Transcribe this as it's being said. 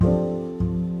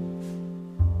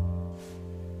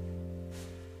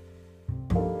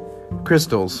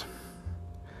Crystals.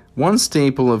 One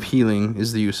staple of healing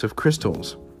is the use of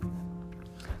crystals.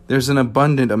 There's an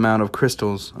abundant amount of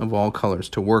crystals of all colors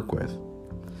to work with.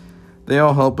 They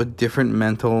all help with different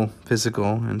mental, physical,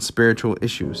 and spiritual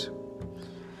issues.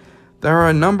 There are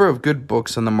a number of good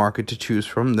books on the market to choose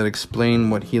from that explain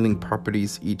what healing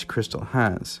properties each crystal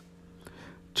has.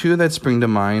 Two that spring to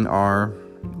mind are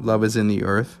Love is in the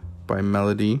Earth by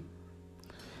Melody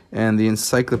and The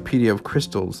Encyclopedia of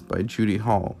Crystals by Judy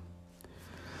Hall.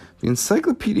 The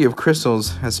Encyclopedia of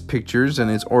Crystals has pictures and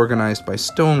is organized by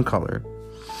stone color,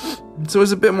 so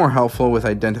it's a bit more helpful with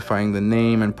identifying the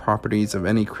name and properties of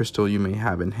any crystal you may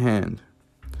have in hand.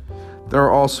 There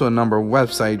are also a number of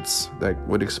websites that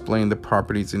would explain the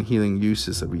properties and healing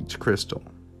uses of each crystal.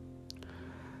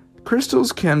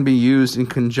 Crystals can be used in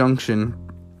conjunction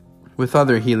with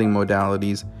other healing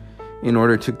modalities in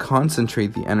order to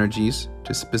concentrate the energies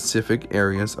to specific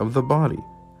areas of the body,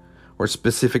 or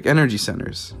specific energy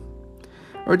centers,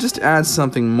 or just add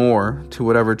something more to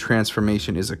whatever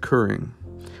transformation is occurring,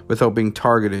 without being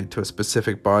targeted to a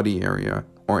specific body area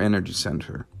or energy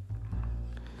center.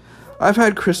 I've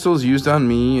had crystals used on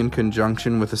me in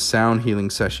conjunction with a sound healing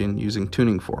session using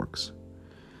tuning forks.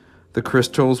 The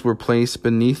crystals were placed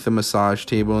beneath the massage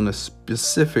table in a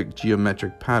specific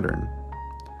geometric pattern.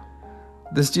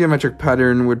 This geometric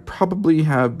pattern would probably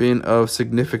have been of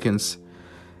significance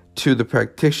to the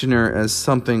practitioner as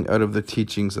something out of the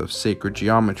teachings of sacred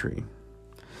geometry.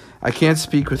 I can't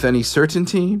speak with any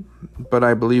certainty, but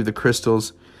I believe the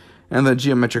crystals and the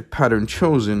geometric pattern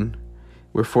chosen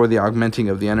were for the augmenting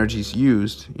of the energies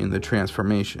used in the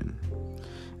transformation,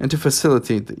 and to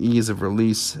facilitate the ease of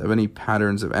release of any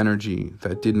patterns of energy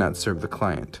that did not serve the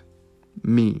client,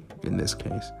 me in this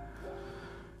case.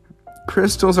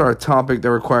 Crystals are a topic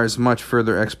that requires much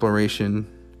further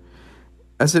exploration,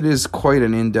 as it is quite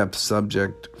an in-depth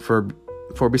subject, for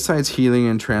besides healing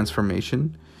and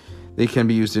transformation, they can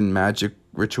be used in magic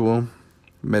ritual,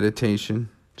 meditation,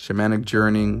 shamanic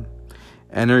journeying,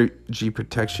 energy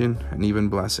protection, and even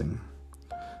blessing.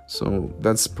 So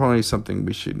that's probably something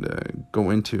we should go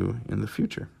into in the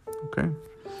future. Okay?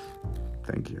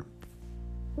 Thank you.